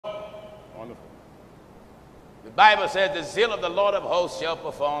Wonderful. The Bible says the zeal of the Lord of hosts shall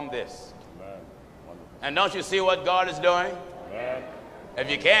perform this. Amen. Wonderful. And don't you see what God is doing? Amen. If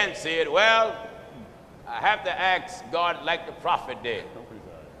you can't see it, well, I have to ask God like the prophet did.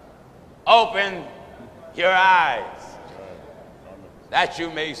 Open your eyes that you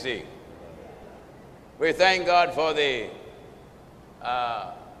may see. We thank God for the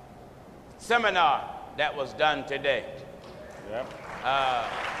seminar that was done today. Yep.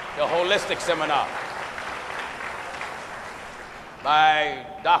 The holistic seminar by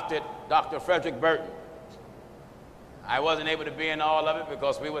Dr. Frederick Burton. I wasn't able to be in all of it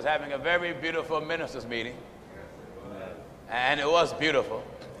because we was having a very beautiful ministers meeting. And it was beautiful.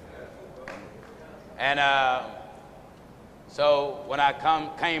 And so when I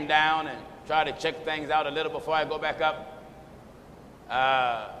came down and tried to check things out a little before I go back up,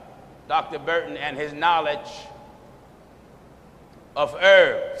 Dr. Burton and his knowledge of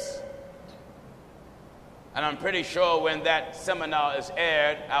herbs. And I'm pretty sure when that seminar is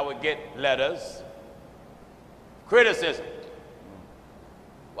aired, I would get letters. Criticism.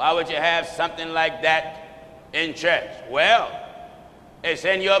 Why would you have something like that in church? Well, it's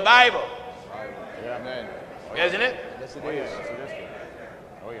in your Bible. Yeah. Amen. Isn't it? Yes, it is. Yes, it is.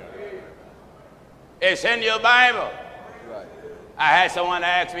 Oh, yeah. It's in your Bible. Right. I had someone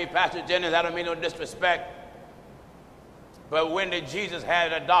ask me, Pastor Jennings, I don't mean no disrespect, but when did Jesus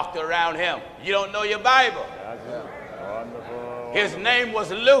have a doctor around him? You don't know your Bible. That's it. Wonderful. His name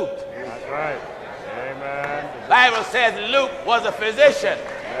was Luke. That's right. Amen. The Bible says Luke was a physician.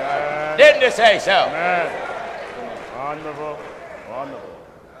 Amen. Didn't it say so? Amen. Wonderful. Wonderful.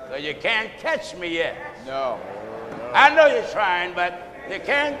 So you can't catch me yet. No. I know you're trying, but you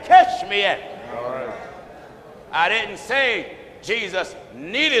can't catch me yet. All right. I didn't say Jesus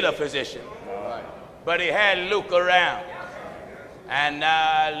needed a physician, Right. but he had Luke around.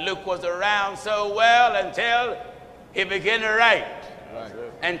 And Luke was around so well until he began to write Right.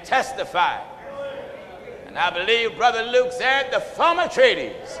 and testify. And I believe Brother Luke said, the former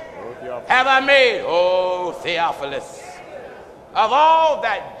treatise have I made, O Theophilus, of all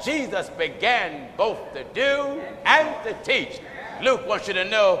that Jesus began both to do and to teach. Luke wants you to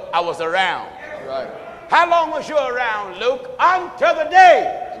know I was around. Right. How long was you around, Luke? Until the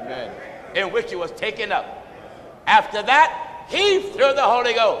day Amen. in which he was taken up. After that, he, through the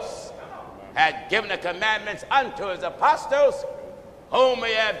Holy Ghost, had given the commandments unto his apostles, whom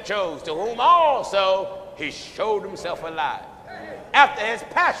he had chose, to whom also he showed himself alive. After his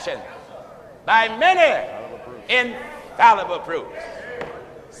passion, by many infallible proofs,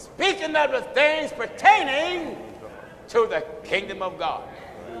 speaking of the things pertaining to the kingdom of God,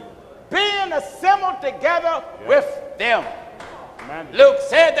 being assembled together with them. Luke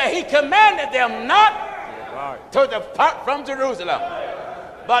said that he commanded them not to depart from Jerusalem,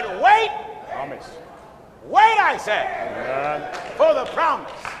 but wait, I say, for the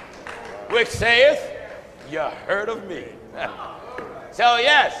promise, which saith, you heard of me. So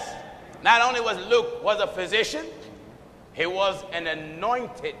yes, not only was Luke was a physician, he was an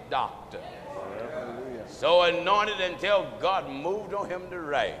anointed doctor. So anointed until God moved on him to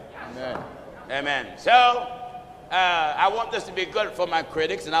write. Amen. Amen. So I want this to be good for my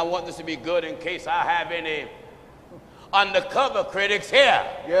critics, and I want this to be good in case I have any undercover critics here.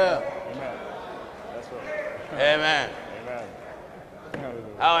 Yeah. Amen. That's right. Amen. Amen.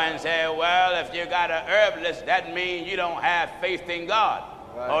 Oh, and say, well, if you got an herbalist, that means you don't have faith in God.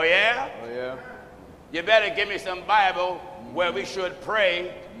 Right. Oh, yeah? Oh, yeah. You better give me some Bible where we should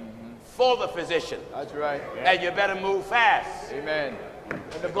pray for the physician. That's right. And you better move fast. Amen.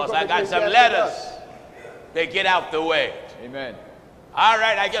 Because I got some letters to get out the way. Amen. All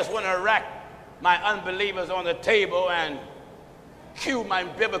right, I just want to rack my unbelievers on the table and cue my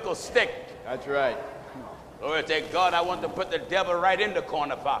biblical stick. That's right. Glory to God, I want to put the devil right in the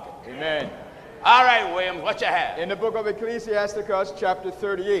corner pocket. Amen. All right, William, what you have? In the book of Ecclesiasticus, chapter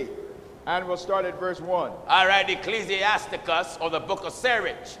 38, and we'll start at verse 1. All right, Ecclesiasticus, or the book of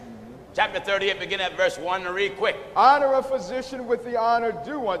Sirach, chapter 38, begin at verse 1 and read quick. Honor a physician with the honor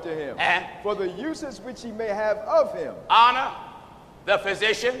due unto him, And for the uses which he may have of him. honor the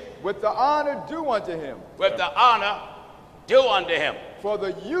physician With the honor due unto him, with the honor due unto him, for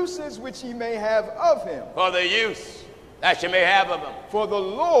the uses which he may have of him. for the use that you may have of him. For the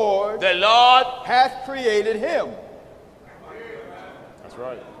Lord The Lord, hath created him. That's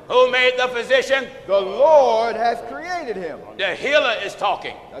right. who made the physician, The Lord hath created him. the healer is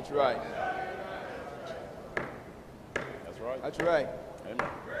talking. That's right. That's right. That's right. Amen.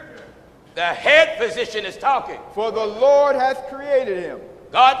 The head physician is talking. For the Lord hath created him.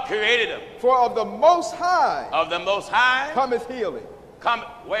 God created him. For of the Most High Of the Most High, cometh healing.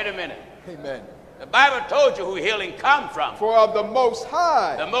 wait a minute. Amen. The Bible told you who healing come from. For of the Most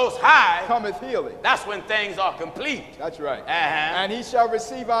High The Most High, cometh healing. that's when things are complete. That's right. Uh-huh. And he shall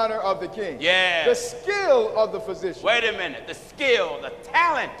receive honor of the king. Yeah. The skill of the physician Wait a minute. The skill, the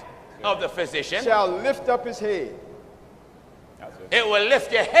talent of the physician, shall lift up his head. That's it. it will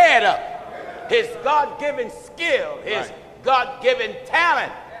lift your head up. His God-given skill, his Right. God-given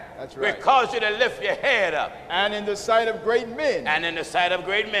talent That's will right. cause you to lift your head up. And in the sight of great men, And in the sight of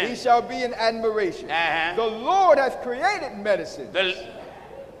great he men, shall be in admiration. Uh-huh. The Lord hath created medicine. the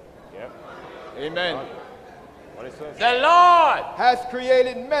Yep. Amen. What it says. the Lord Hath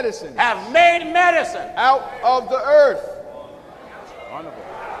created medicine have made medicine. out of the earth. Wonderful.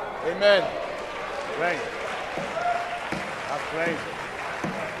 Amen. Thank you. That's crazy.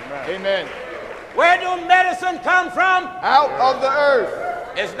 Amen. Amen. Where do medicine come from? Out of the earth.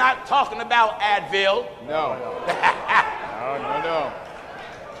 It's not talking about Advil. No. No, no. No.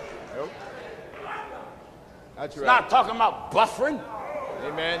 Nope. That's It's right. not talking about buffering.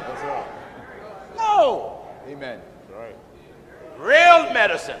 Amen. That's right. No. Amen. That's right. Real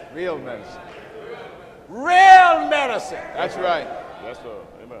medicine. Real medicine. Real medicine. That's right. Yes, sir.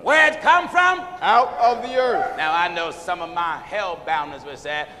 Amen. Where it come from? Out of the earth. Now I know some of my hell-bounders would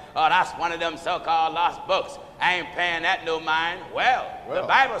say, oh, that's one of them so-called lost books. I ain't paying that no mind. Well, the Well.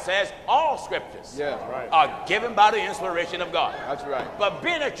 Bible says all scriptures Yeah. Right. are given by the inspiration of God. That's right. But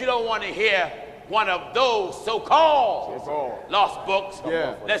being that you don't want to hear one of those so-called So-called. lost books,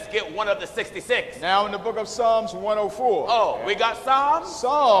 Yeah. let's get one of the 66. Now in the book of Psalms 104. Oh, we got Psalms?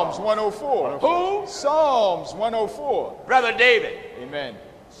 Psalms 104. Who? Psalms 104. Brother David, Amen.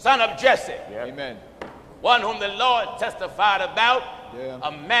 son of Jesse, Yep. Amen. one whom the Lord testified about, Yeah.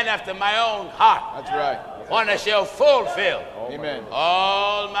 a man after my own heart, That's right. one that shall fulfill Amen.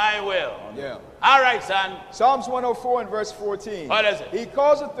 all my will. Yeah. All right, son. Psalms 104 and verse 14. What is it? He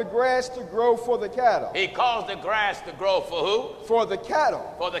causeth the grass to grow for the cattle. He caused the grass to grow for who? For the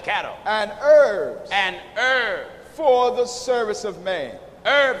cattle. For the cattle. And herbs And herbs. for the service of man.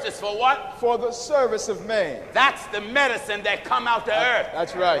 Herbs is for what? For the service of man. That's the medicine that come out the earth.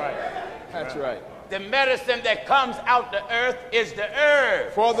 That's right. That's right. The medicine that comes out the earth is the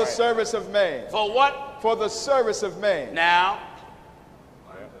herb. For the service of man. For what? For the service of man. Now,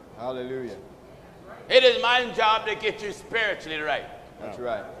 Hallelujah. it is my job to get you spiritually right. That's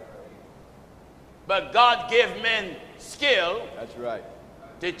right. But God give men skill That's right.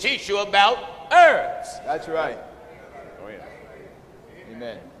 to teach you about herbs. That's right. Oh, yeah.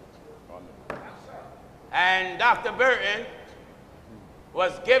 Amen. Wonderful. And Dr. Burton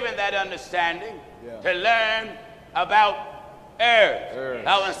was given that understanding Yeah. to learn about herbs. Herbs.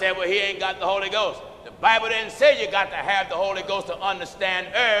 I would say, well, he ain't got the Holy Ghost. The Bible didn't say you got to have the Holy Ghost to understand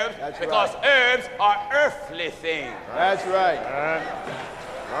herbs, That's because right. herbs are earthly things. That's right.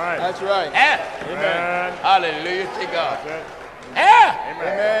 Right. That's right. Amen. Hallelujah to God. That's it. Yeah.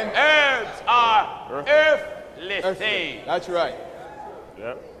 Amen. Herbs are earthly Earthly. things. That's right.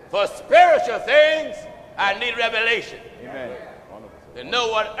 Yep. For spiritual things, I need revelation. Amen. Wonderful. To know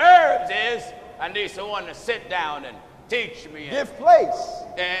what herbs is, I need someone to sit down and teach me. Give place.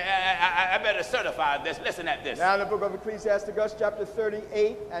 I better certify this. Listen at this. Now in the book of Ecclesiasticus chapter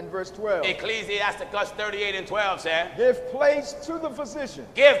 38 and verse 12. Ecclesiasticus 38 and 12 says, Give place to the physician.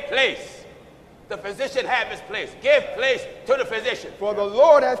 give place. The physician have his place. Give place to the physician. For the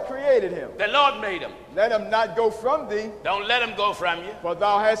Lord hath created him. The Lord made him. Let him not go from thee, Don't let him go from you. for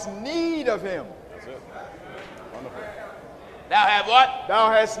thou hast need of him. That's it. Wonderful. Thou have what? Thou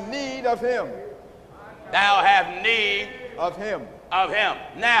hast need of him. Thou have need Of him. of him.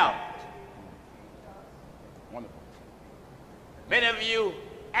 Now, Wonderful. many of you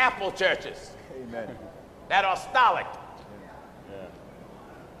apple churches Amen. that are stolic, Yeah.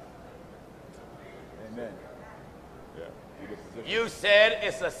 Amen. Yeah. You get position. you said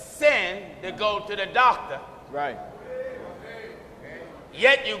it's a sin to go to the doctor, Right.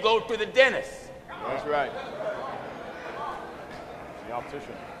 yet you go to the dentist. That's right. The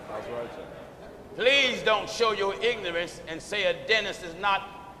optician. That's right, sir. Please don't show your ignorance and say a dentist is not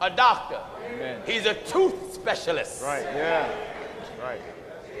a doctor. Amen. He's a tooth specialist. Right. Yeah. Right.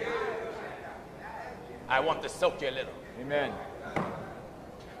 I want to soak you a little. Amen.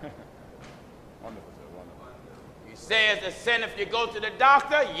 Wonderful, sir. Wonderful. You say it's a sin if you go to the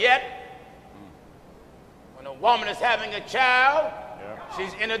doctor, yet when a woman is having a child, Yeah.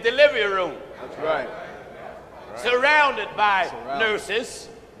 she's in a delivery room, That's right. surrounded by nurses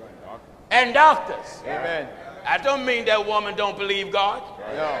and doctors. Amen. I don't mean that woman don't believe God.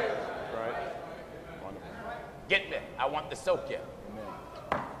 No. Right. Wonderful. Get me. I want to soak you.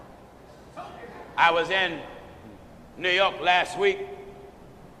 Amen. I was in New York last week,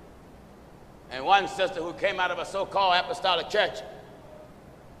 And one sister who came out of a so-called apostolic church,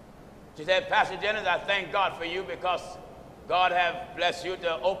 she said, Pastor Jennings, I thank God for you because God have blessed you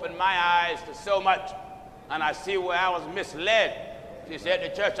to open my eyes to so much, and I see where I was misled. She said,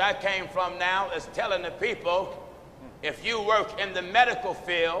 the church I came from now is telling the people, if you work in the medical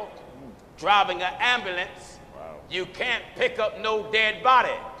field, driving an ambulance, you can't pick up no dead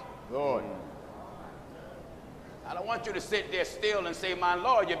body. Lord. I don't want you to sit there still and say, my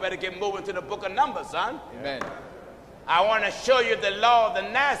Lord, you better get moving to the book of Numbers, son. Amen. I want to show you the law of the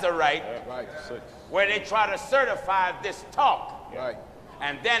Nazarite, Right. where they try to certify this talk. Right.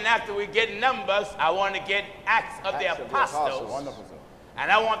 And then after we get Numbers, I want to get Acts of the Apostles. Wonderful, sir. And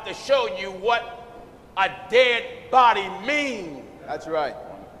I want to show you what a dead body means. That's right.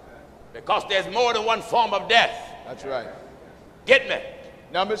 Because there's more than one form of death. That's right. Get me?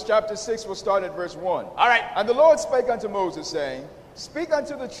 Numbers chapter 6, we'll start at verse 1. All right. And the Lord spake unto Moses, saying, Speak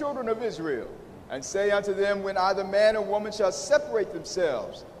unto the children of Israel, and say unto them, when either man or woman shall separate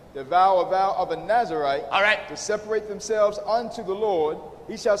themselves, to vow a vow of a Nazarite, All right. to separate themselves unto the Lord,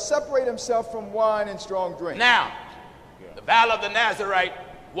 he shall separate himself from wine and strong drink. Now, the vow of the Nazarite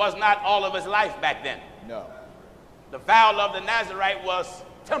was not all of his life back then. No. The vow of the Nazarite was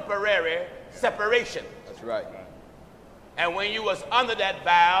temporary separation. That's right. And when you was under that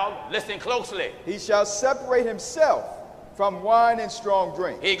vow, listen closely. He shall separate himself from wine and strong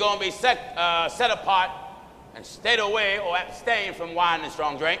drink. He's going to be set apart and stayed away or abstain from wine and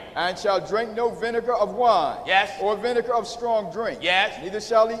strong drink. And shall drink no vinegar of wine. Yes. Or vinegar of strong drink. Yes. Neither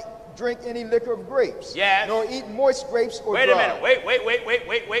shall he drink any liquor of grapes. Yes. Nor eat moist grapes or Wait dry. a minute.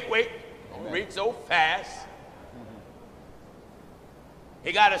 Wait. Don't read so fast.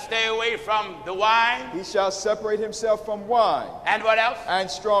 He got to stay away from the wine. He shall separate himself from wine. And what else? And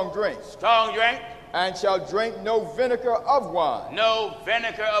strong drink. Strong drink. And shall drink no vinegar of wine. No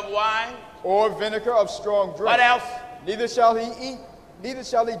vinegar of wine. Or vinegar of strong drink. What else? Neither shall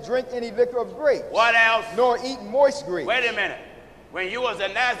he drink any liquor of grapes. What else? Nor eat moist grapes. Wait a minute. When you was a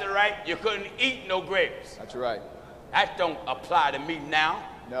Nazarite, you couldn't eat no grapes. That's right. That don't apply to me now.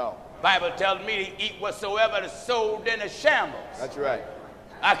 No. Bible tells me to eat whatsoever is sold in a shambles. That's right.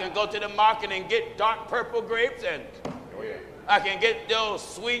 I can go to the market and get dark purple grapes, and I can get those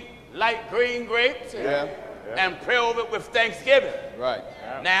sweet light green grapes and pray over it with thanksgiving. Right.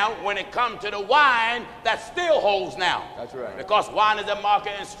 Now, when it comes to the wine, that still holds now. That's right. Because wine is a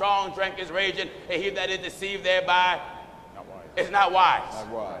market and strong drink is raging, and he that is deceived thereby is not wise. Not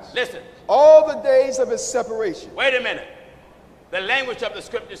wise. Listen. All the days of his separation. Wait a minute. The language of the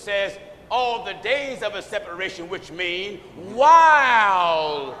scripture says, all the days of his separation, which mean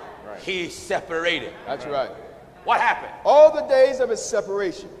while he separated. That's right. What happened? All the days of his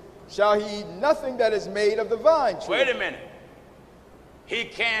separation shall he eat nothing that is made of the vine tree. Wait a minute. He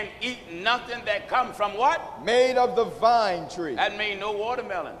can't eat nothing that comes from what? Made of the vine tree. That means no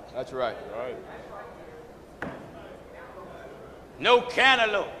watermelon. That's right. Right. No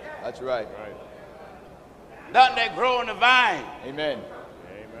cantaloupe. That's right. Right. Nothing that grow on the vine. Amen.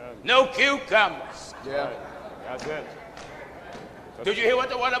 Amen. No cucumbers. Yeah. Right. That's it. Did you hear what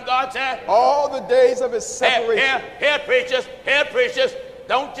the word of God said? All the days of his separation. Here, preachers,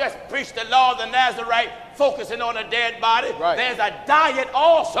 don't just preach the law of the Nazarite, focusing on a dead body. Right. There's a diet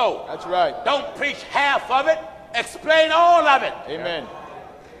also. That's right. Don't preach half of it, explain all of it. Amen.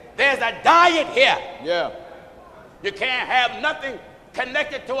 There's a diet here. Yeah. You can't have nothing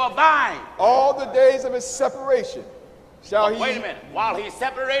connected to a vine. All the days of his separation shall he Wait a minute. While he's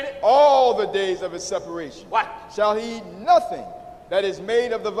separated? all the days of his separation What? shall he eat nothing that is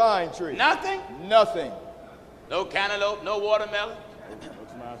made of the vine tree. Nothing? Nothing. No cantaloupe, no watermelon, No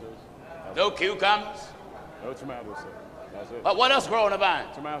tomatoes. no cucumbers. No tomatoes, sir. That's it. But what else grow on the vine?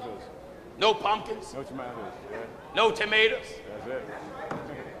 Tomatoes. No pumpkins, No tomatoes. Yeah. no tomatoes. That's it.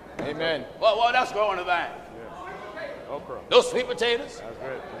 Amen. What else grow on the vine? Yeah. Okra. No sweet potatoes, That's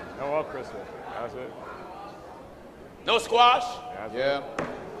it. No okra, sir. That's it. no squash, That's Yeah. it. That's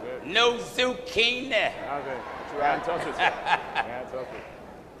it. no zucchini. That's it. Can't touch it, sir. Can't touch it.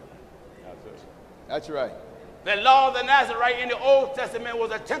 That's it. That's right. The law of the Nazarite in the Old Testament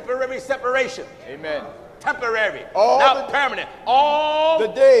was a temporary separation. Amen. Temporary, All not the- permanent. All The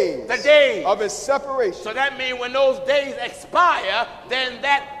days, the days. of his separation. So that means when those days expire, then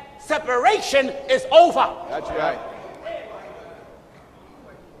that separation is over. That's right.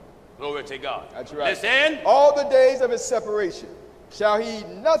 Glory to God. That's right. Listen. All the days of his separation shall he eat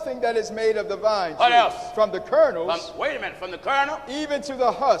nothing that is made of the vine tree. What else? From the kernels, Wait a minute. From the kernel, even to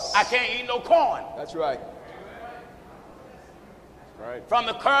the husk. I can't eat no corn. That's right. Right. From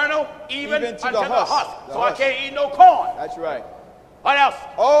the kernel, even Even to unto the the husk. husk. The So husk. I can't eat no corn. That's right. What else?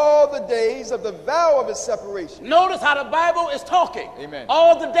 All all the days of the vow of his separation. Notice how the Bible is talking. Amen.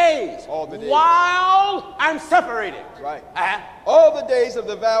 All the days. All the days. While I'm separated. Right. Uh-huh. All the days of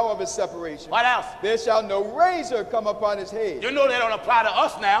the vow of his separation. What else? There shall no razor come upon his head. You know they don't apply to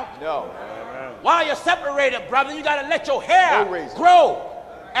us now. No. While you're separated, brother, you got to let your hair No razor. grow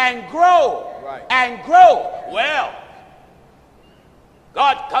and grow Right. and grow. Well,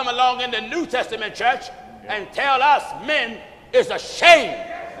 God come along in the New Testament church and tell us men it's a shame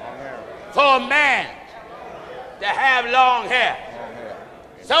for a man to have long hair.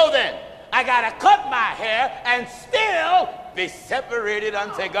 So then, I got to cut my hair and still be separated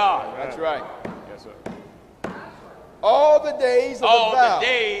unto God. That's right. Yes, sir. All the days of All the vow. the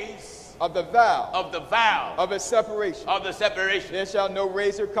days Of the vow. of the vow Of his separation. of the separation. There shall no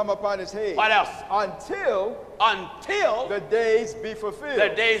razor come upon his head. What else? Until Until the days be fulfilled. the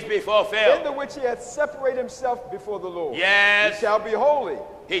days be In fulfilled. the which he hath separated himself before the Lord. Yes. He shall be holy.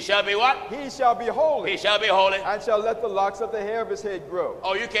 He shall be what? He shall be holy. He shall be holy. And shall let the locks of the hair of his head grow.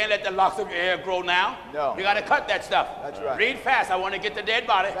 Oh, you can't let the locks of your hair grow now. No. You got to cut that stuff. That's right. Read fast. I want to get the dead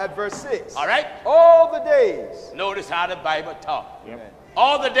body. At verse 6. All right? All the days. Notice how the Bible talks. Amen.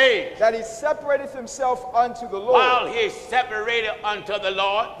 All the days That he separateth himself unto the Lord. while he is separated unto the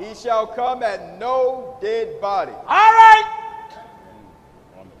Lord. He shall come at no dead body. All right.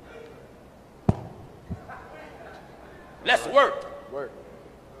 Let's work. Word.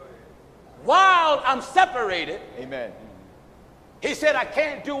 While I'm separated, Amen. he said I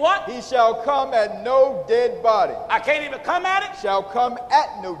can't do what? He shall come at no dead body. I can't even come at it. Shall come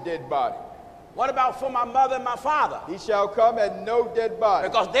at no dead body. What about for my mother and my father? He shall come at no dead body.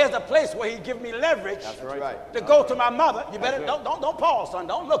 Because there's a place where he give me leverage That's right. to go to my mother. You better That's it. don't pause, son.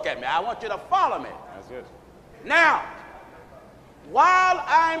 Don't look at me. I want you to follow me. That's it. Now, while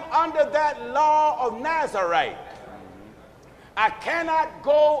I'm under that law of Nazarite, I cannot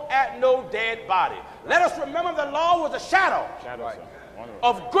go at no dead body. Let us remember the law was a shadow Shadow, Right. sir. Wonderful.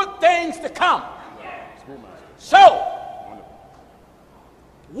 of good things to come. Schoolmaster. So, Wonderful.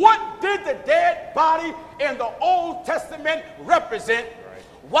 what did the dead body in the Old Testament represent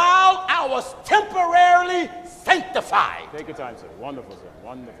while I was temporarily sanctified? Take your time, sir. Wonderful, sir.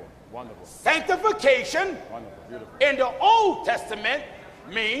 Wonderful. Wonderful. Sanctification Wonderful. Beautiful. in the Old Testament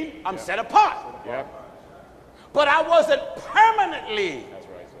mean I'm set apart. Yep. But I wasn't permanently That's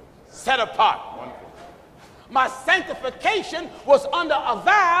right, sir. set apart. Wonderful. My sanctification was under a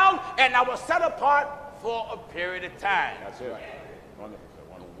vow, and I was set apart for a period of time. That's it. Wonderful, sir.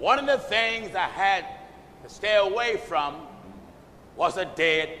 Wonderful. One of the things I had to stay away from was a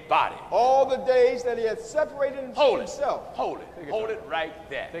dead body. All the days that he hath separated Hold it. himself. Hold it. Take your Hold time. it right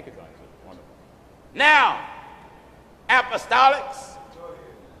there. Take your time, sir. Wonderful. Now, apostolics,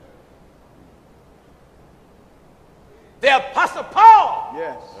 the Apostle Paul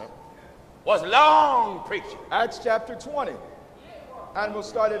Yes. was long preaching. Acts chapter 20. And we'll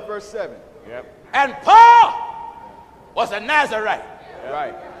start at verse 7. Yep. And Paul was a Nazarite,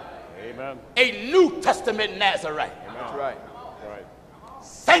 Right. Amen. a New Testament Nazarite, That's right. Right.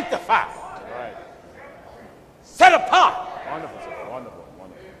 sanctified, Right. set apart, Wonderful, sir. Wonderful.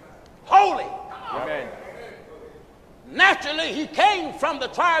 Wonderful. holy. Amen. Naturally, he came from the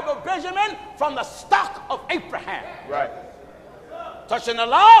tribe of Benjamin, from the stock of Abraham. Right. Touching the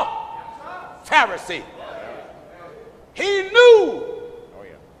law, Pharisee. He knew Oh,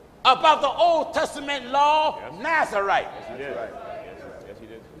 yeah. about the Old Testament law, Yes. Nazarite. Yes, he did. Right. Yes, yes, he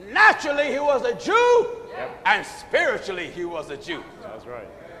did. Naturally, he was a Jew, Yep. and spiritually, he was a Jew. That's right.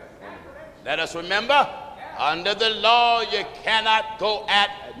 Let us remember, under the law, you cannot go at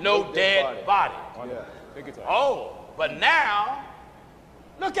no dead body. Wonderful. Take your time. Oh, but now,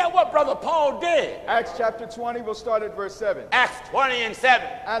 look at what Brother Paul did. Acts chapter 20, we'll start at verse 7. Acts 20 and 7.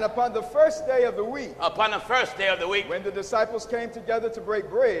 And upon the first day of the week, Upon the first day of the week, when the disciples came together to break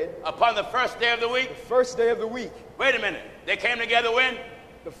bread, upon the first day of the week, first day of the week, wait a minute, they came together when?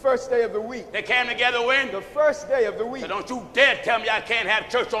 the first day of the week, They came together when? the first day of the week. So don't you dare tell me I can't have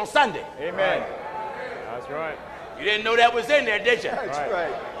church on Sunday. Amen. That's right. You didn't know that was in there, did you? That's Right.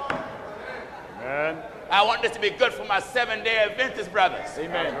 right. Amen. I want this to be good for my Seventh-day Adventist brothers That's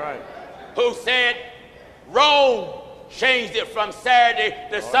Amen. right. who said Rome changed it from Saturday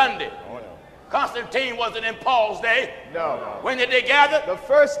to Sunday. Oh, no. Constantine wasn't in Paul's day. No. When did they gather? The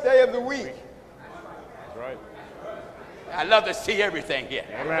first day of the week. That's right. I love to see everything here.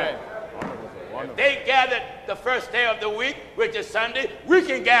 Amen. Wonderful, sir. Wonderful. They gathered the first day of the week, which is Sunday. We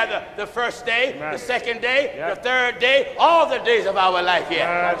can gather the first day, Amen. the second day, Yep. the third day, all the days of our life here.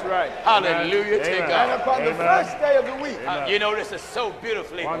 That's right. Hallelujah to Amen. God. And upon the Amen. first day of the week. You know, this is so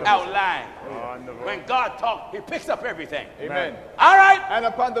beautifully Wonderful. outlined. Wonderful. When God talks, he picks up everything. Amen. All right. And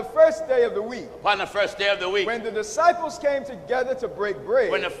upon the first day of the week, Upon the first day of the week, when the disciples came together to break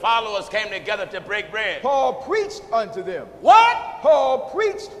bread, when the followers came together to break bread. Paul preached unto them. What? Paul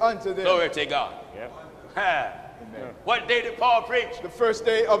preached unto them. Glory to God. Yep. Amen. What day did Paul preach? The first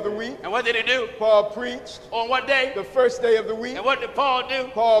day of the week, And what did he do? Paul preached. On what day? The first day of the week, And what did Paul do?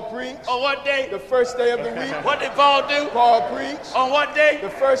 Paul preached. On what day? The first day of the week, What did Paul do? Paul preached. On what day? The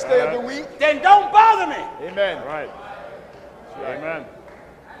first day of the week. Then don't bother me. Amen. Right. Amen.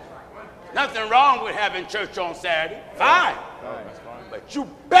 Nothing wrong with having church on Saturday. Fine. That's fine. But you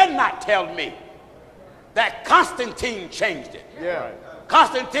better not tell me that Constantine changed it. Yeah.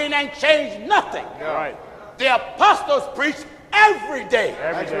 Constantine ain't changed nothing. Yeah. Right. The apostles preached every day.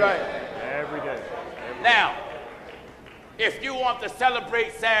 Every That's day. right. Every day. Now, if you want to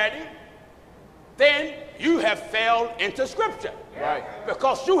celebrate Saturday, then you have fell into Scripture. Right.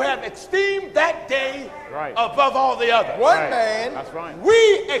 Because you have esteemed that day Right. above all the others. One Right. man. That's right. We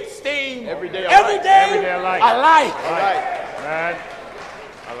esteem Every day every alike. day Every day alike. alike. Right. Man,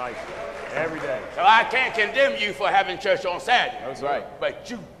 I like it. Every day. So I can't condemn you for having church on Saturday. That's right. But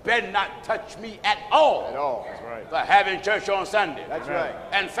you better not touch me at all At all. That's right. for having church on Sunday. That's Amen.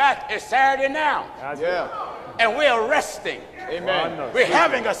 right. In fact, it's Saturday now, That's Yeah. and we're resting. Amen. Wonderful. We're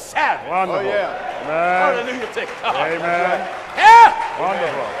having a Sabbath. Wonderful. Oh, yeah. Man. Hallelujah to God. Amen. Yeah,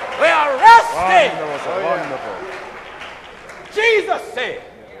 Wonderful. we are resting. Wonderful. Oh, yeah. Wonderful. Jesus said,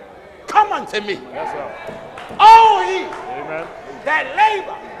 "Come unto me, That's all. all ye Amen. that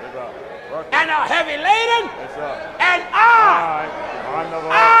labor That's all. Work it. and are heavy laden, That's all. and All right. Wonderful.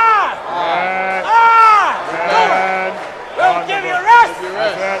 Man. Man. will give you Wonderful.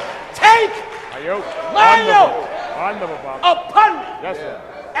 rest. That's it. Take A yoke. My Wonderful. yoke. Wonderful, Papa. upon me Yes, sir.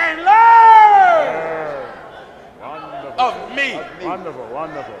 and learn Wonderful. of me." Wonderful.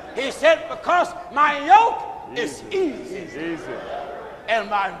 Wonderful. He said, "Because my yoke is easy Easy. and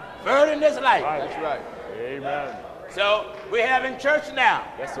my burden is light." Right. That's right. So Amen. we're having church now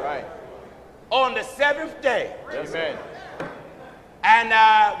That's right. on the 7th day, Amen. and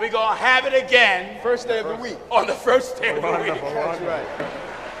we're going to have it again First day of the week. on the first day of the week. Wonderful. That's Wonderful. right.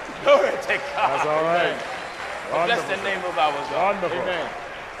 Glory to That's God. all right. Bless the Wonderful. name of our God. Wonderful. Amen.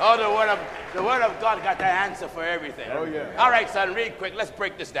 Oh, the word of God got the answer for everything. Oh, yeah. All right, son, read quick. Let's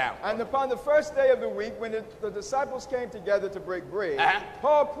break this down. And upon the first day of the week, when the disciples came together to break bread, Uh-huh.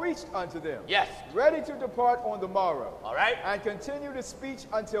 Paul preached unto them, Yes. ready to depart on the morrow, All right. and continued his speech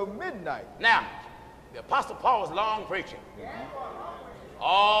until midnight. Now, the Apostle Paul was long preaching.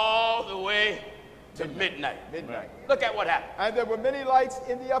 All the way to midnight. Midnight. Look at what happened. And there were many lights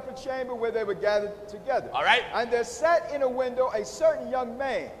in the upper chamber where they were gathered together. All right. And there sat in a window a certain young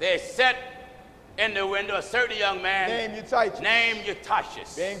man They set in the window a certain young man named Eutychus, named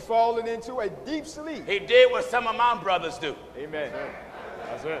Eutychus. being fallen into a deep sleep. He did what some of my brothers do. Amen.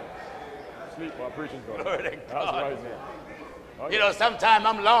 That's it. Sleep while preaching's going. Glory to That's God. right. Oh, You know, sometimes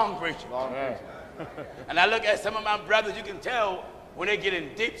I'm long preaching. Long yeah. And I look at some of my brothers, you can tell when they get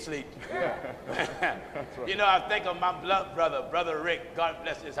in deep sleep. You know, I think of my blood brother, Brother Rick, God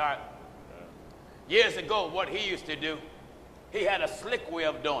bless his heart. Years ago, what he used to do, he had a slick way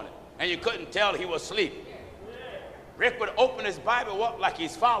of doing it, and you couldn't tell he was asleep. Rick would open his Bible up like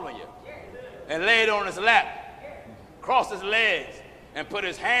he's following you, and lay it on his lap, cross his legs, and put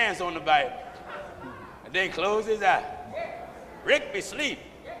his hands on the Bible, and then close his eyes. Rick be asleep.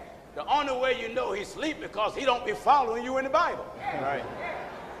 The only way you know he's asleep because he don't be following you in the Bible. Right.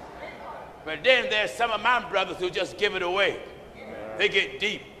 But then there's some of my brothers who just give it away. They get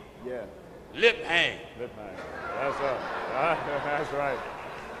deep, Yeah. lip hang. Lip hang. That's up. That's right.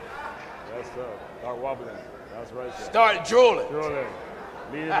 That's up. Start wobbling. That's right, sir. Start drooling. Drooling.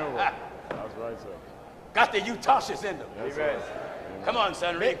 Leaning over. That's right, sir. Got the Eutychus in them. That's Amen. right. Come on,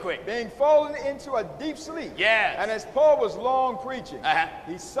 son, real quick. Being fallen into a deep sleep. Yes. And as Paul was long preaching, Uh-huh.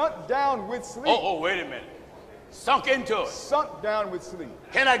 he sunk down with sleep. Oh, wait a minute. Sunk into it. Sunk down with sleep.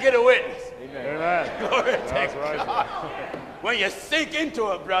 Can I get a witness? Amen. Amen. Glory to That's right, God. When you sink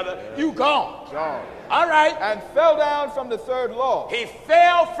into it, brother, you gone. John. All right. And fell down from the third loft, He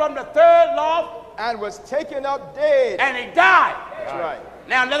fell from the third loft and was taken up dead. and he died. That's right.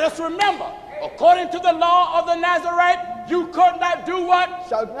 Now let us remember, according to the law of the Nazarite, you could not do what?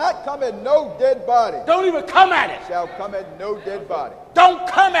 Shall not come at no dead body. Don't even come at it. Shall come at no dead body. Don't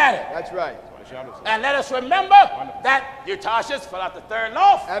come at it. That's right. And let us remember that Eutychus fell out the third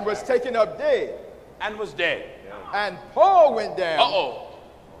loft And was taken up dead. and was dead. And Paul went down.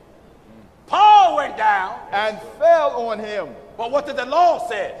 Paul went down and fell on him. But what did the law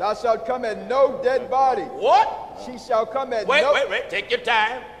say? Thou shalt come at no dead body. What? She shall come at Wait. Take your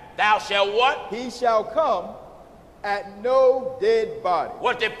time. Thou shalt what? He shall come at no dead body.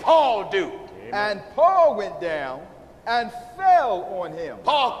 What did Paul do? And Paul went down and fell on him.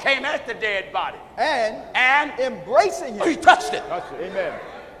 Paul came at the dead body. And embracing him. He touched it. Amen.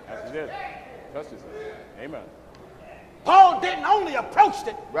 Yes, he did. Touched it. Amen. Paul didn't only approach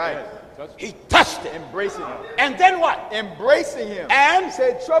it. Right. He touched it. Embracing him. And then what? Embracing him. And he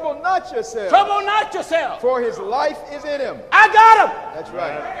said, trouble not yourself. Trouble not yourself. For his life is in him. I got him. That's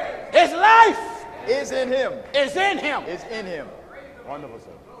right. His life is in him. Is in him. Is in him. Wonderful, sir.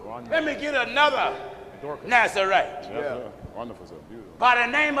 Wonderful. Let me get another Nazarite. Yeah. Wonderful, sir. Beautiful. By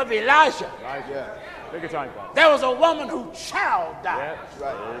the name of Elijah. Yeah. Take your time, Father. There was a woman whose child died. That's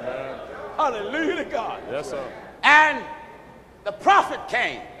right. Amen. Hallelujah to God. Yes, sir. And the prophet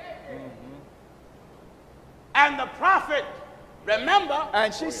came. And the prophet, remember,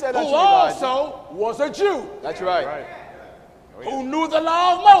 and she said who also was a Jew. That's right. Oh, yeah. Who knew the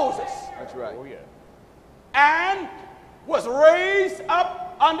law of Moses. That's right. Oh, yeah. And was raised up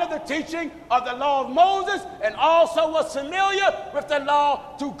under the teaching of the law of Moses, and also was familiar with the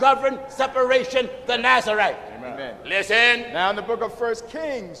law to govern separation, the Nazarite. Amen. Listen. Now in the book of 1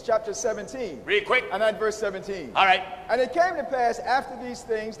 Kings, chapter 17. Real quick. And at verse 17. All right. And it came to pass after these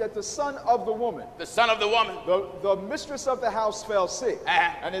things that the son of the woman, the mistress of the house, fell sick.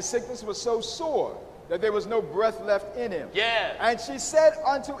 And his sickness was so sore that there was no breath left in him. Yeah. And she said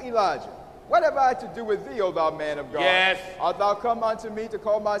unto Elijah, what have I to do with thee, O thou man of God? Yes. Art thou come unto me to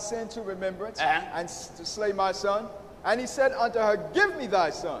call my sin to remembrance and to slay my son? And he said unto her, give me thy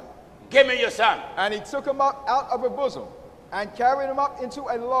son. Give me your son. And he took him up out of her bosom and carried him up into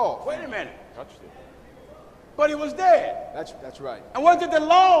a loft. Wait a minute. Touched it. But he was dead. That's right. And what did the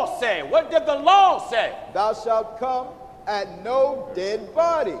law say? What did the law say? Thou shalt come at no dead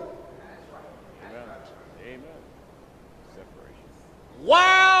body.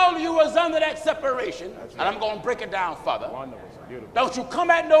 While you was under that separation, and I'm going to break it down further, don't you come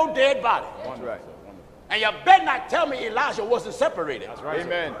at no dead body. That's right. And you better not tell me Elijah wasn't separated. That's right.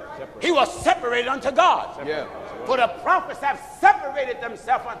 Amen. He was separated unto God. Yeah. For the prophets have separated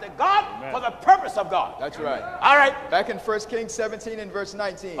themselves unto God for the purpose of God. That's right. All right. Back in 1 Kings 17 and verse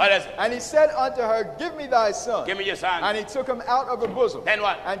 19. What is it? And he said unto her, give me thy son. Give me your son. And he took him out of her bosom. Then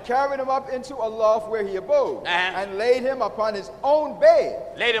what? And carried him up into a loft where he abode. And laid him upon his own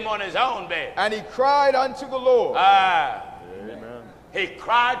bed. Laid him on his own bed. And he cried unto the Lord. Amen. He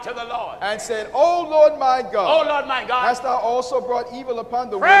cried to the Lord. And said, O Lord my God. O Lord my God. Hast thou also brought evil upon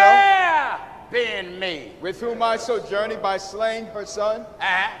the widow being made, with whom I sojourned by slaying her son?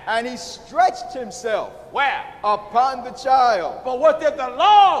 And he stretched himself. Where? Upon the child. But what did the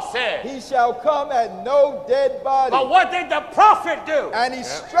law say? He shall come at no dead body. But what did the prophet do? And he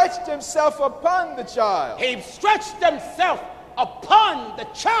stretched himself upon the child. He stretched himself upon the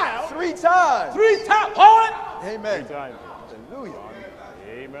child 3 times. 3 times. Hold it. Amen. 3 times. Hallelujah.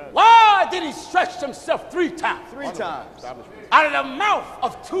 Amen. Why did he stretch himself 3 times? 3 times. Out of the mouth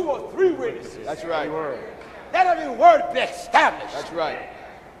of 2 or 3 witnesses. That's right. Let every word be established. That's right.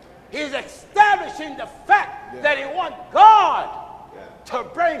 He's establishing the fact that he wants God to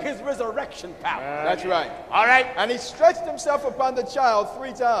bring his resurrection power. That's right. All right. And he stretched himself upon the child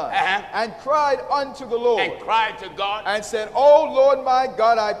 3 times and cried unto the Lord. And cried to God. And said, O Lord my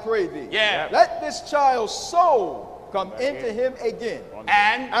God, I pray thee. Yeah. Let this child's soul come into him again.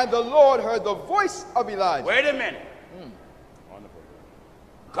 And the Lord heard the voice of Elijah. Wait a minute.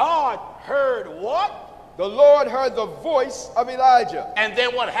 God heard what? The Lord heard the voice of Elijah. And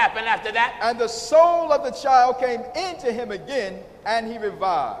then what happened after that? And the soul of the child came into him again, and he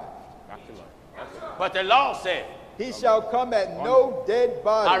revived. But the law said, he shall come at no dead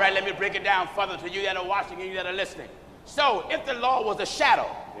body. All right, let me break it down further to you that are watching and you that are listening. So if the law was a shadow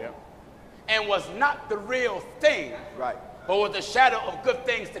and was not the real thing, but was the shadow of good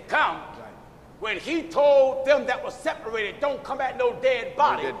things to come, when he told them that was separated, don't come at no dead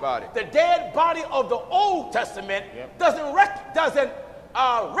body. The dead body of the Old Testament doesn't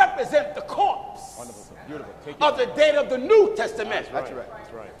represent the corpse of the dead of the New Testament. That's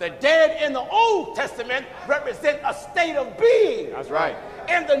right. The dead in the Old Testament represent a state of being. That's right.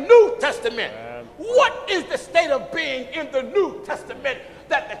 In the New Testament, what is the state of being in the New Testament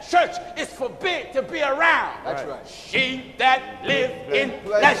that the church is forbid to be around? That's right. She that live in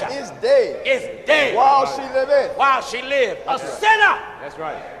pleasure is dead. Is dead. While she liveth. While she lived. A sinner. That's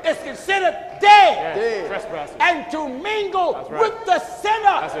right. Is considered dead. Dead. Trespassing. And to mingle That's right. with the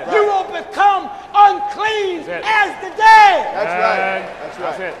sinner, That's it. you will become unclean That's it. as the dead. That's right. That's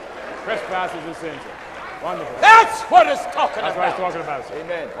right. That's it. Trespasses and sins. Wonderful. That's what it's talking That's about. what I'm talking about, sir.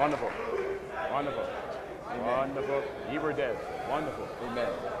 Amen. Wonderful. Wonderful. Amen. Wonderful. You were dead. Wonderful. Amen.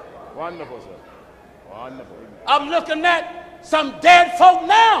 Wonderful, sir. Wonderful. I'm looking at some dead folk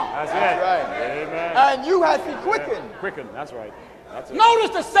now. That's That's it. right. Amen. And you hath he quickened. Quicken. That's right. That's it. Notice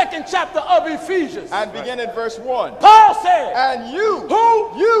the second chapter of Ephesians. And begin at verse 1. Paul said, And you.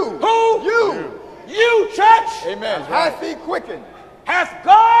 Who? You. Who? You. You, church, Amen. That's right. Hath he quickened. hath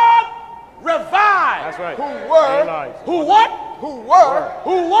God revived. That's right. Who were. Realize. Who what? Who were.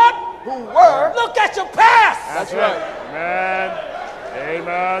 Who what? Who were. Look at your past. That's right. right. Amen.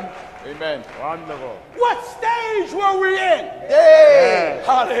 Amen. Amen. Wonderful. What stage were we in? Dead.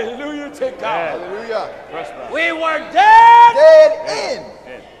 Hallelujah to God. Hallelujah. Trespass. We were dead. Dead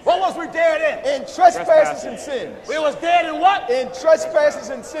in. What was we dead in? In trespasses and sins. We was dead in what? In trespasses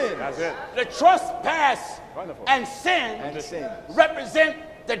and sins. That's it. The trespass Wonderful. and sin And sins. represent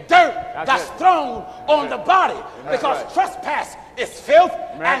the dirt that's it. thrown on the body. Because right. trespass is filth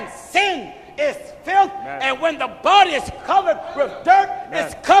Amen. and sin is filth. Amen. And when the body is covered with dirt, Amen.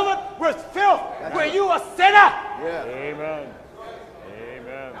 it's covered with filth. When you a sinner, Yeah. Amen.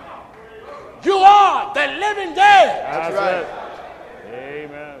 Amen. you are the living dead. That's right. it.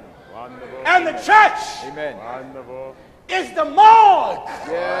 Amen. Wonderful. And the church Amen. Wonderful. is the morgue.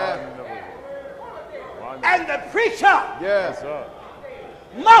 Yeah. Wonderful. Wonderful. And the preacher Yeah. Yes, sir.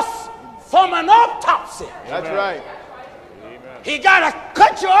 must form an autopsy. That's Amen. right. Amen. He got to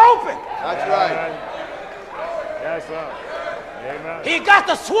cut you open. That's right. Amen. Yes, sir. Amen. He got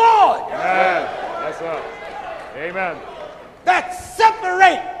the sword Amen. Yes, sir. Amen. that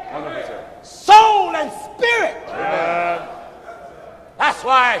separate Wonderful, sir. soul and spirit. Amen. That's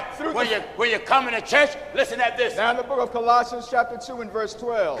why Through when you come into church, listen at this. Now in the book of Colossians chapter 2 and verse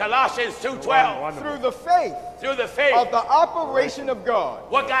 12. Colossians 2:12. Wonderful. Through the faith Through the faith. of the operation of God.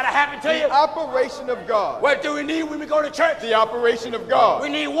 What got to happen to you? The operation of God. What do we need when we go to church? The operation of We God.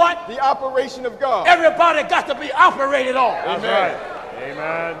 need what? The operation of God. Everybody got to be operated on. That's Amen. right.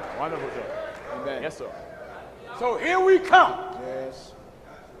 Amen. Wonderful, sir. Amen. Yes, sir. So here we come. Yes.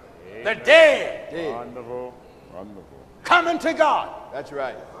 The dead Dead. Wonderful. Wonderful. coming to God. That's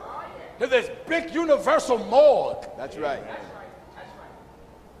right. To this big universal morgue. That's right.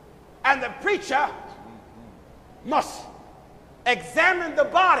 And the preacher must examine the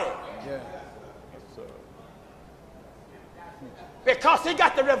body Yeah. Yes, sir. because he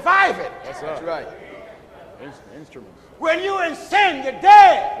got to revive it. Yes, sir. That's right. Instruments. When you're in sin, you're dead.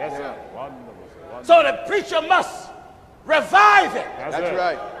 Yes, sir. Wonderful, sir. Wonderful. So the preacher must revive it. That's That's it.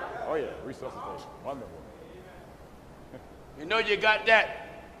 right. Oh, yeah. Resuscitation. Wonderful. You know you got that,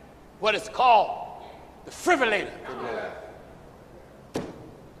 what it's called, the defibrillator.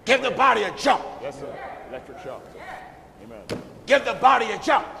 Give the body a jump. Yes, sir. Electric shock. Sir. Amen. Give the body a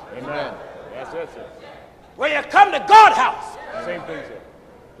jump. Amen. That's it, sir. When you come to God's house, Same thing, sir.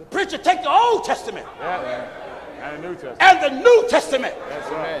 the preacher take the Old Testament Yeah. And the New Testament. and the New Testament Yes,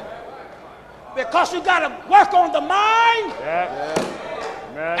 sir. Amen. because you got to work on the mind Yeah.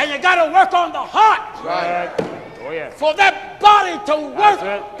 Amen. and you got to work on the heart Right. Oh, yeah. for that body to work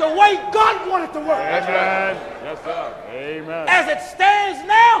That's it. the way God wanted to work. Amen. Yes, sir. Amen. As it stands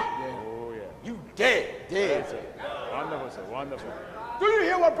now, Oh, yeah. you dead. Dead. That's it. Wonderful, sir. Wonderful. Do you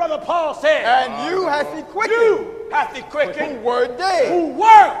hear what Brother Paul said? And you hath he quickened. You hath he Who quickened were dead. who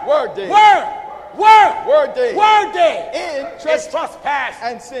were Were dead. were dead. In in trespass trespass.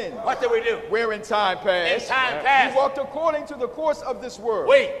 and sin. What did we do? Where in time In past. time You past. walked according to the course of this world.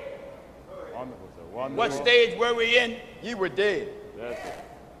 Wait, Wonderful, sir. Wonderful. what stage were we in? Ye were dead. That's it.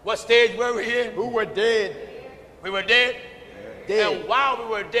 What stage were we in? Who were dead. We were dead. Dead. And while we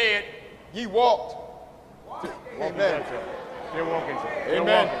were dead, Ye walked. Amen. That's it. They're walking, sir. They're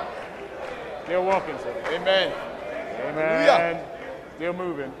Amen. walking. They're walking, sir. Amen. Amen. Hallelujah. Still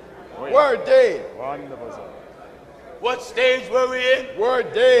moving. Oh, yeah. Were dead. Wonderful, sir. what stage were we in? Were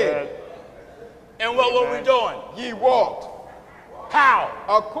dead. And what were we Amen. doing? Ye walked. How?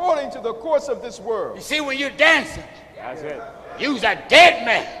 According to the course of this world. You see, when you're dancing, That's it. you's a dead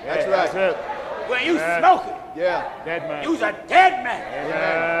man. That's Yeah, right. That's it. When you Amen. smoking, Yeah. Dead man. you's a dead man.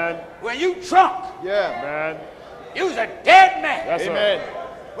 Amen. When you drunk, Yeah. Amen. you's a dead man. Yes, sir. Amen.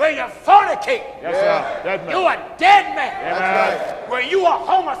 When you fornicate, Yes, Yeah. sir. Dead man. you a dead man. Amen. That's right. When you are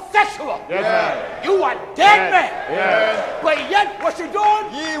homosexual, Dead Yeah. man. you a dead man. Yeah. But yet, what you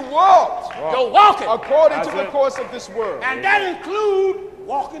doing? Ye walked. You're walking. According That's to the it. course of this world. And that include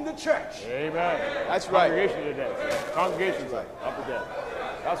in the church. Amen. That's right. Congregation of the dead. Congregation of the dead.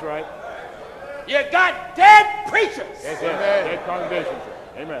 That's right. You got dead preachers. Yes, dead congregations.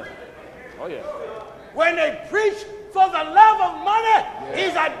 Amen. Oh, yeah. When they preach for the love of money,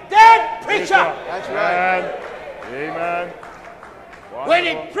 he's a dead preacher. That's right. Amen. When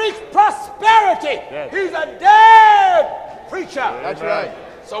he preaches prosperity, he's a dead preacher. That's right.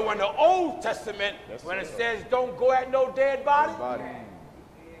 So when the Old Testament, when it says don't go at no dead body,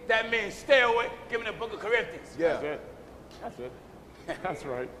 that means stay away. Give me the book of Corinthians. Yeah. That's it. That's it. That's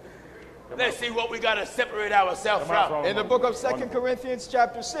right. Let's see what we got to separate ourselves from. In the book of 2 Corinthians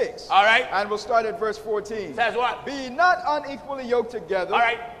chapter 6. All right. And we'll start at verse 14. Says what? Be not unequally yoked together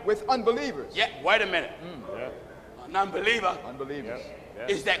with unbelievers. Yeah, wait a minute. An unbeliever Unbelievers.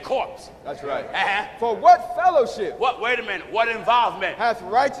 is that corpse. That's right. Uh-huh. For what fellowship Wait a minute. What involvement? hath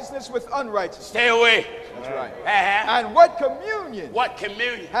righteousness with unrighteousness? Stay away. That's right. Uh-huh. And what communion What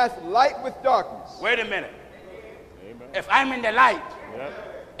communion? hath light with darkness? Wait a minute. If I'm in the light,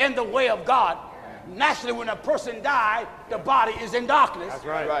 in the way of God, naturally when a person dies, the body is in darkness. That's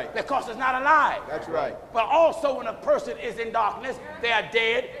right. Right. Because it's not alive. That's right. But also when a person is in darkness, they are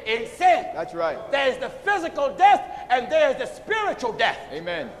dead in sin. That's right. There's the physical death and there's the spiritual death.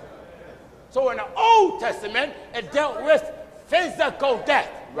 Amen. So in the Old Testament, it dealt with physical death.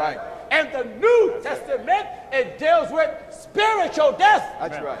 Right. In the New Testament, it deals with spiritual death.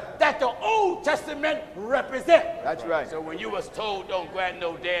 That's right. That the Old Testament represents. That's right. So when you was told don't grab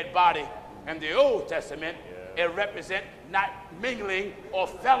no dead body in the Old Testament, it represents not mingling or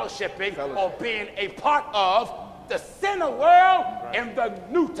fellowshipping or being a part of the sinner world in the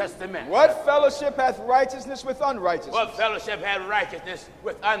New Testament. What fellowship hath righteousness with unrighteousness? What fellowship had righteousness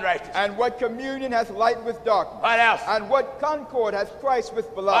with unrighteousness? And what communion hath light with darkness? What else? And what concord hath Christ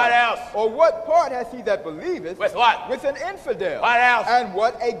with Belial? What else? Or what part hath he that believeth? With what? With an infidel. What else? And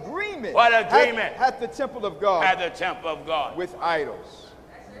what agreement? What agreement? Hath the temple of God At the temple of God. with idols?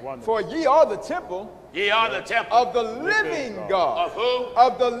 Wonderful. For ye are the temple Ye are the temple of the living God. of who?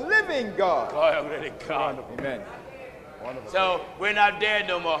 Of the living God. Glory to God. Amen. Wonderful. So we're not dead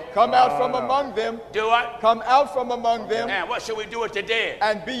no more. Come out from among them. Do what? Come out from among them. And what should we do with the dead?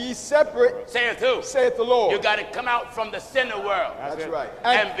 And be ye separate, Saith who? saith the Lord. You got to come out from the sinner world That's right.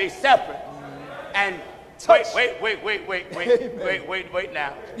 and be separate. And Touch. wait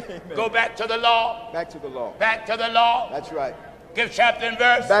now. Go back to the law. Back to the law. Back to the law. That's right. Give chapter and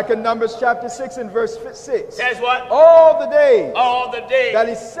verse. Back in Numbers chapter 6 and verse 6. Says what? All the days All the days. that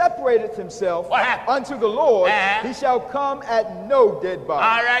he separated himself What happened? unto the Lord, Uh-huh. he shall come at no dead body.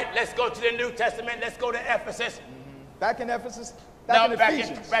 All right, let's go to the New Testament. Let's go to Ephesus. Back in Ephesus, Back in in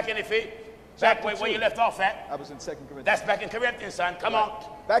Ephesians. Ephesians. Chapter Back where 2. you left off at. I was in 2 Corinthians. That's back in Corinthians, son. Come on.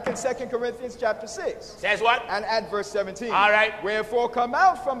 Back in 2 Corinthians chapter 6. Says what? And at verse 17. All right. Wherefore come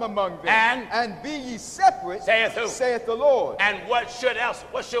out from among them, and be ye separate, Saith who? saith the Lord. And what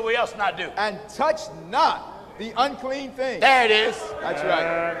should we else not do? And touch not the unclean thing. There it is. That's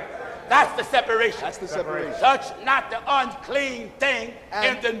right. That's the separation. That's the separation. Touch not the unclean thing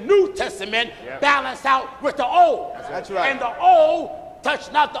And- in the New Testament, balance out with the old. That's right. In the old,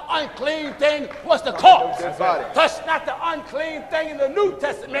 touch not the unclean thing was the corpse. Dead body. Touch not the unclean thing in the New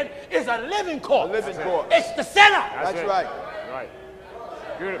Testament is a living corpse. A living corpse. It's the sinner. That's it. right. Right.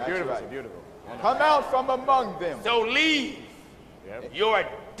 Beautiful. right. Beautiful. Come out from among them. So leave Yep. your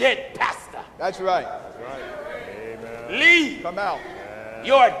dead pastor. That's right. That's right. Amen. Leave Come out.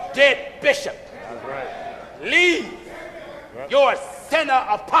 your dead bishop. That's right. Leave your sinner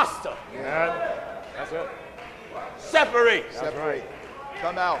apostle. Amen. That's it. Separate. Separate.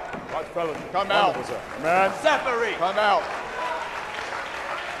 Come out. Watch fellowship. Come out. Wonderful, sir. Amen. Separate. Come out.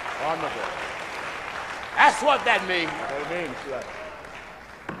 Wonderful. That's what that means. What it means. Right.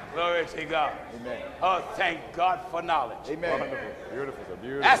 Glory to God. Amen. Oh, thank God for knowledge. Amen. Wonderful. Beautiful, sir.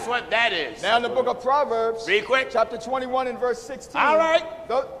 Beautiful. That's what that is. Now in the book of Proverbs, Real quick. chapter 21 and verse 16. All right.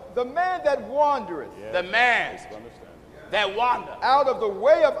 The man that wandereth The man Understand. that wander out of the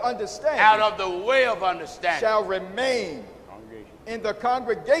way of understanding out of the way of understanding shall remain Congregation. in the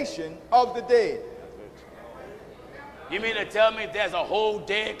congregation of the dead. You mean to tell me there's a whole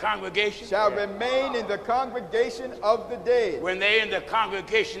dead congregation? Shall remain in the congregation of the dead. When they're in the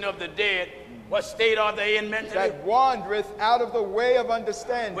congregation of the dead, what state are they in mentally? That wandereth out of the way of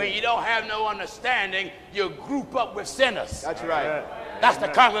understanding. When you don't have no understanding, you group up with sinners. That's right. That's the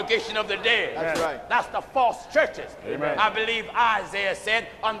congregation of the dead. That's right. That's the false churches. Amen. I believe Isaiah said,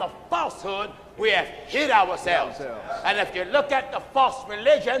 on the falsehood, we have hid ourselves. And if you look at the false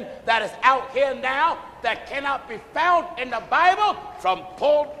religion that is out here now, that cannot be found in the Bible, from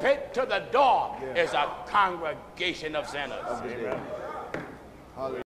pulpit to the door is a congregation of sinners. Of the dead.